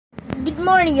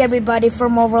morning, everybody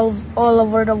from all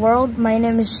over the world. My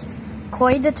name is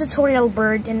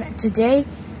Koithetutorialbird, and today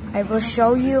I will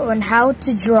show you on how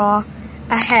to draw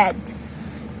a head.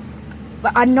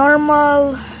 A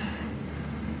normal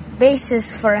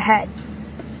basis for a head.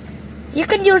 You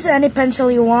can use any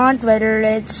pencil you want, whether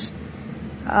it's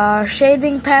a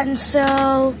shading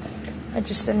pencil, or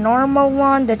just a normal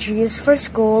one that you use for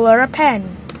school, or a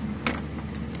pen.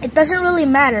 It doesn't really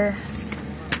matter.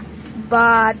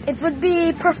 But it would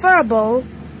be preferable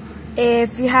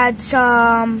if you had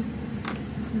some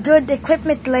good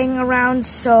equipment laying around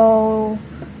so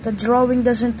the drawing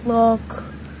doesn't look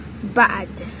bad.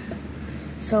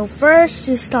 So first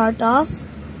you start off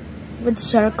with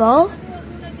circle.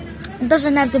 It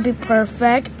doesn't have to be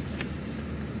perfect.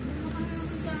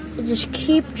 You just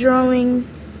keep drawing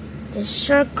the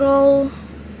circle.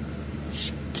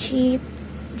 Just keep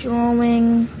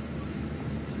drawing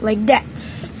like that.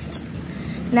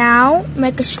 Now,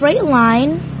 make a straight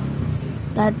line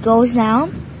that goes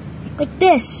down like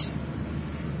this.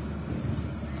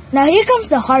 Now, here comes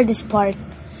the hardest part.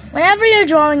 Whenever you're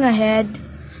drawing a head,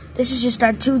 this is just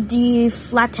our 2D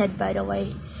flat head, by the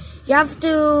way. You have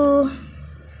to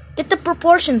get the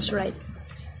proportions right.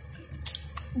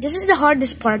 This is the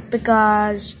hardest part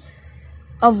because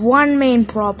of one main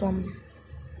problem.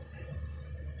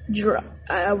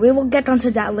 We will get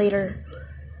onto that later.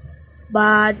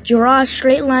 But draw a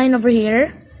straight line over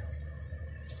here,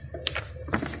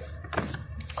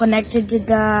 connected to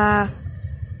the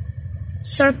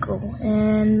circle,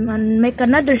 and make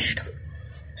another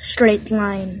straight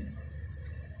line,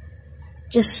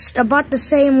 just about the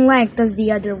same length as the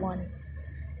other one.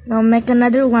 Now make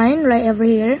another line right over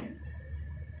here.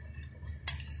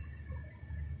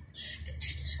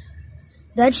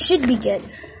 That should be good.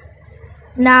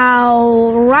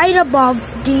 Now right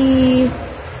above the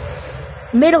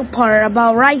middle part,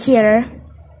 about right here,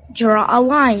 draw a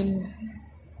line.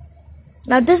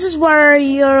 Now this is where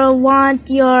you want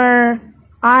your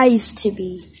eyes to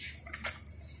be.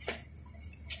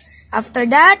 After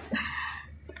that,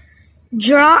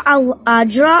 draw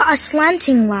a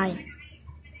slanting line.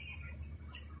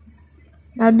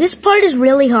 Now this part is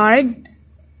really hard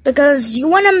because you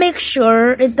want to make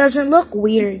sure it doesn't look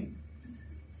weird.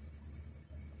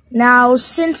 Now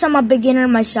since I'm a beginner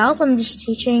myself, I'm just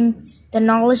teaching the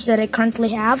knowledge that I currently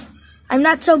have. I'm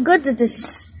not so good at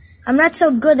this.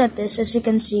 As you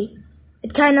can see.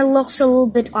 It kind of looks a little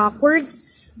bit awkward,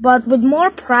 but with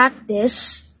more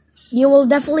practice, you will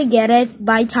definitely get it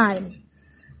by time.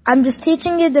 I'm just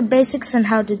teaching you the basics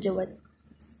on how to do it.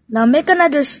 Now make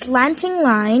another slanting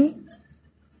line.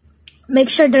 Make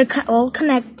sure they're all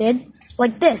connected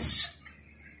like this.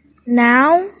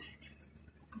 Now,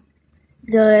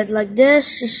 do it like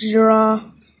this. Just draw.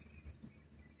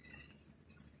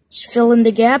 Just fill in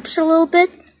the gaps a little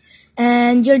bit,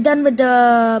 and you're done with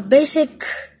the basic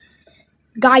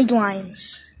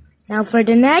guidelines. Now for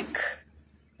the neck,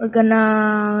 we're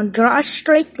gonna draw a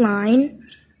straight line,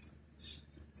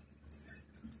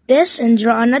 this, and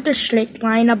draw another straight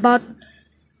line about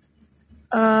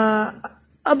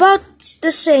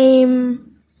the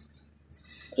same,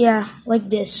 like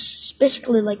this. It's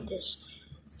basically like this.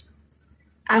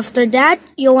 After that,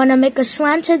 you wanna make a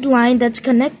slanted line that's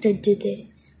connected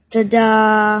to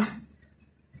the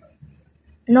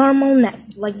normal neck,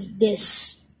 like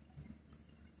this.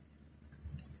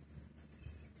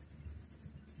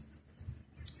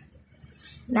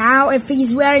 Now, if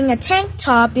he's wearing a tank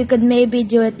top, you could maybe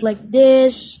do it like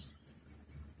this.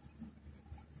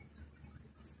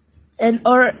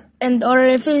 Or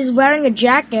if he's wearing a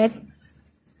jacket,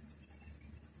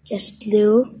 just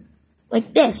do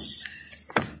like this.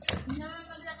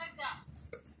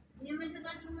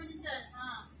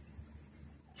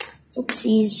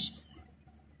 Oopsies.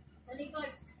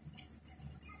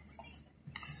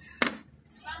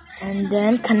 And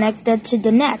then connect it to the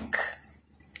neck.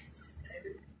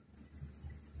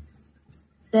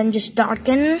 Then just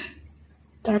darken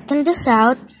this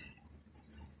out.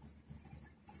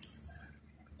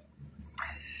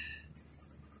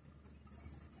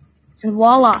 And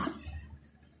voila.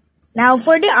 Now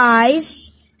for the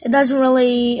eyes, it doesn't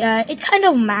really, it kind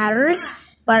of matters,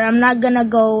 but I'm not gonna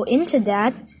go into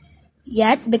that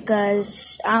yet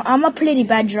because I'm a pretty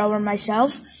bad drawer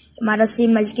myself. You might have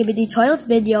seen my Skibidi Toilet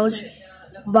videos,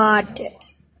 but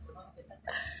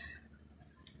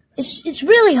it's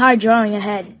really hard drawing a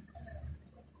head.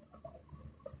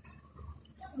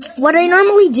 What I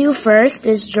normally do first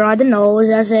is draw the nose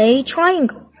as a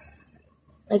triangle,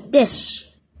 like this.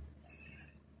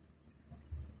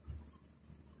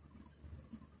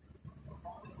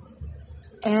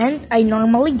 and I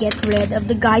normally get rid of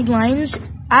the guidelines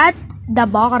at the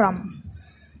bottom.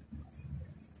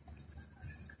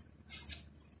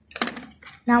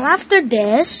 Now after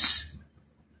this,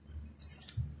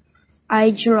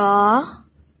 I draw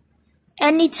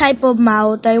any type of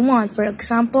mouth I want. For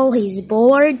example, he's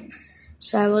bored,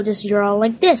 so I will just draw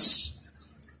like this.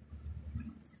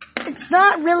 It's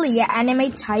not really an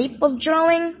anime type of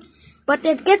drawing, but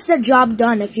it gets the job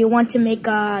done if you want to make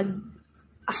a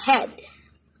head.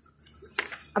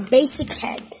 A basic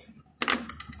head.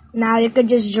 Now you could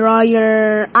just draw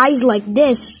your eyes like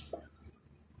this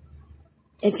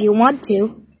if you want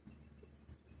to.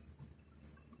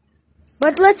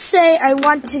 But let's say I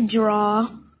want to draw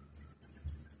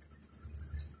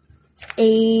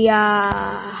a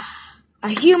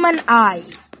human eye.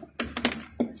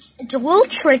 It's a little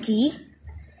tricky,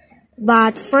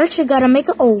 but first you gotta make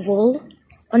an oval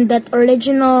on that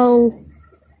original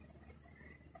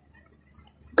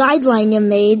guideline you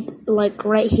made, like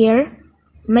right here.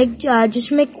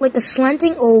 Just make like a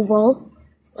slanting oval,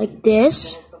 like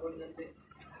this.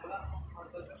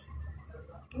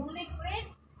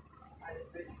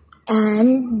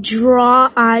 And draw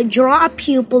a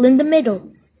pupil in the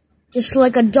middle, just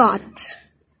like a dot.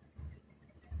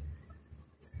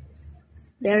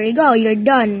 There you go, you're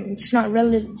done. It's not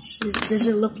really, it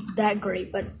doesn't look that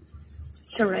great, but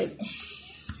it's alright.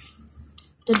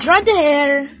 To draw the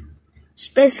hair,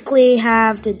 just basically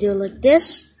have to do like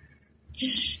this.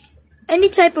 Just any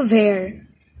type of hair.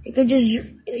 You could just,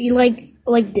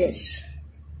 like this.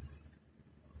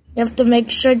 You have to make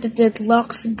sure that it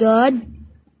looks good.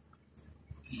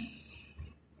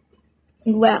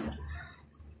 And well.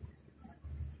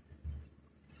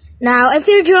 Now, if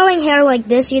you're drawing hair like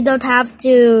this, you don't have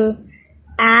to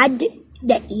add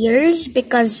the ears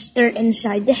because they're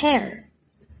inside the hair.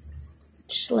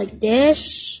 Just like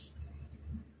this.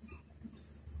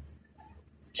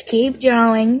 Just keep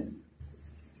drawing.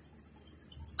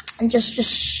 And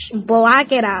just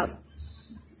black it out.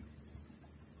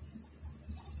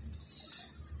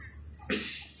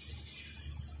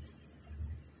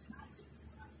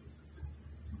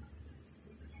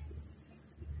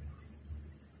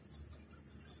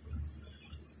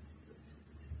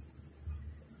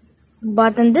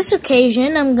 But on this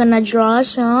occasion, I'm gonna draw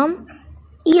some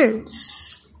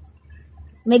ears.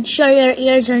 Make sure your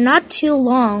ears are not too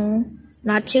long,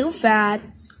 not too fat,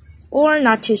 or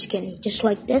not too skinny. Just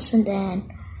like this, and then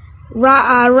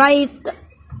write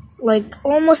like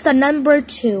almost a number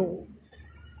 2.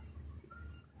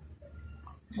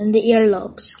 And the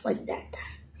earlobes, like that.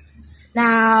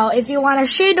 Now, if you want to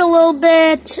shade a little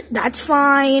bit, that's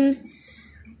fine.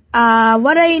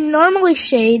 What I normally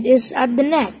shade is at the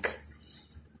neck.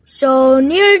 So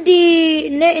near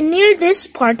this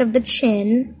part of the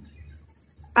chin,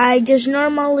 I just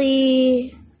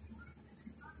normally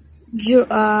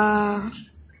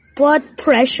put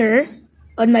pressure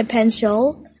on my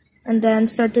pencil and then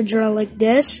start to draw like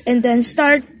this, and then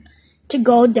start to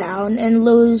go down and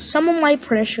lose some of my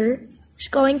pressure,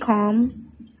 just going calm.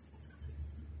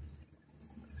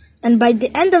 And by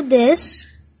the end of this,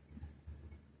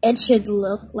 it should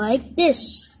look like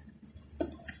this.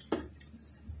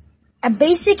 A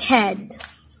basic head.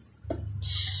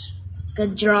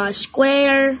 Could draw a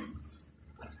square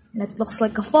that looks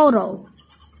like a photo.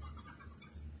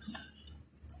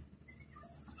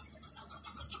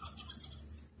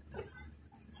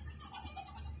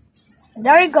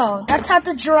 There you go. That's how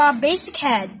to draw a basic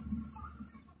head.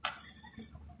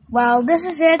 Well, this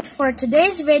is it for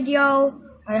today's video.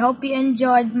 I hope you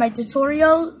enjoyed my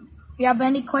tutorial. If you have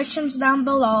any questions down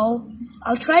below,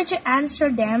 I'll try to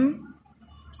answer them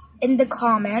in the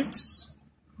comments.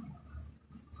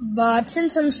 But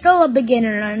since I'm still a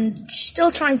beginner and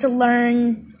still trying to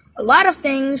learn a lot of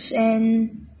things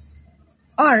in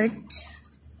art,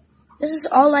 this is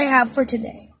all I have for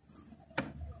today.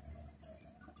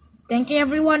 Thank you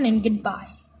everyone, and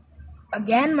goodbye.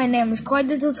 Again, my name is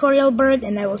Koithetutorialbird,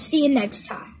 and I will see you next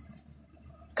time.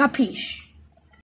 Capiche?